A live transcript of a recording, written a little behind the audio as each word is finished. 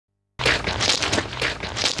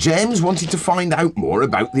James wanted to find out more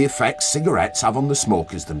about the effects cigarettes have on the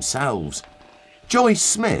smokers themselves. Joyce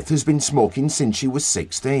Smith has been smoking since she was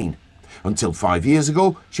 16. Until 5 years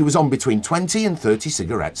ago, she was on between 20 and 30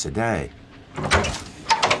 cigarettes a day.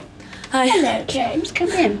 Hi. Hello, James. Come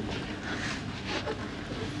in.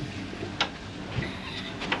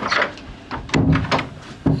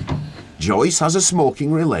 Joyce has a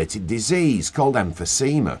smoking-related disease called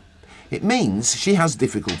emphysema. It means she has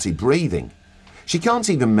difficulty breathing. She can't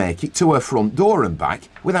even make it to her front door and back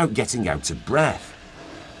without getting out of breath.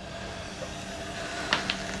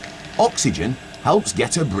 Oxygen helps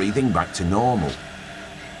get her breathing back to normal.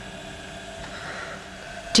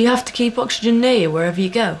 Do you have to keep oxygen near you wherever you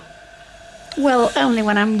go? Well, only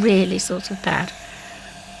when I'm really sort of bad.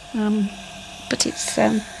 But it's,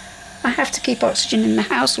 I have to keep oxygen in the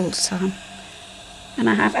house all the time. And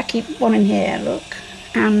I keep one in here, look,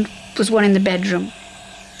 and there's one in the bedroom.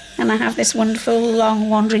 And I have this wonderful long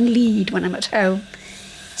wandering lead when I'm at home,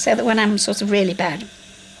 so that when I'm sort of really bad,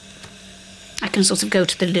 I can sort of go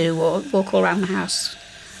to the loo or walk all around the house.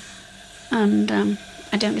 And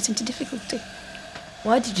I don't get into difficulty.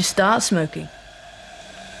 Why did you start smoking?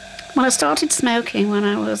 Well, I started smoking when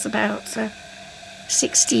I was about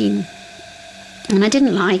 16, and I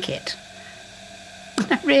didn't like it.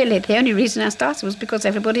 Really, the only reason I started was because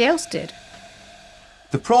everybody else did.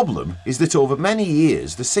 The problem is that over many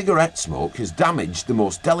years, the cigarette smoke has damaged the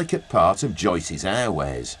most delicate part of Joyce's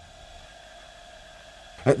airways.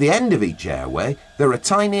 At the end of each airway, there are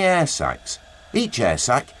tiny air sacs. Each air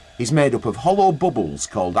sac is made up of hollow bubbles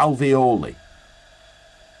called alveoli.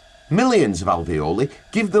 Millions of alveoli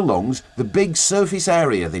give the lungs the big surface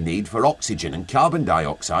area they need for oxygen and carbon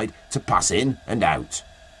dioxide to pass in and out.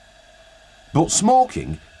 But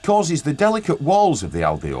smoking causes the delicate walls of the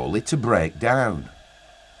alveoli to break down.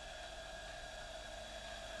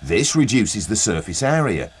 This reduces the surface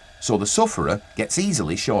area, so the sufferer gets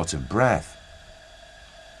easily short of breath.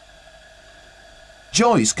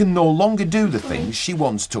 Joyce can no longer do the things she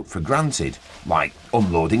once took for granted, like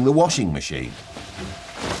unloading the washing machine.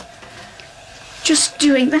 Just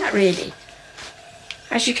doing that, really,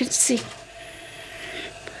 as you can see,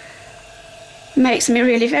 makes me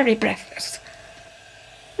really very breathless.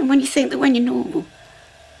 And when you think that when you're normal,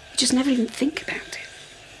 you just never even think about it.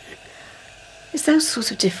 It's those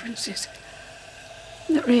sort of differences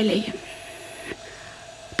that really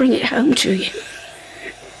bring it home to you.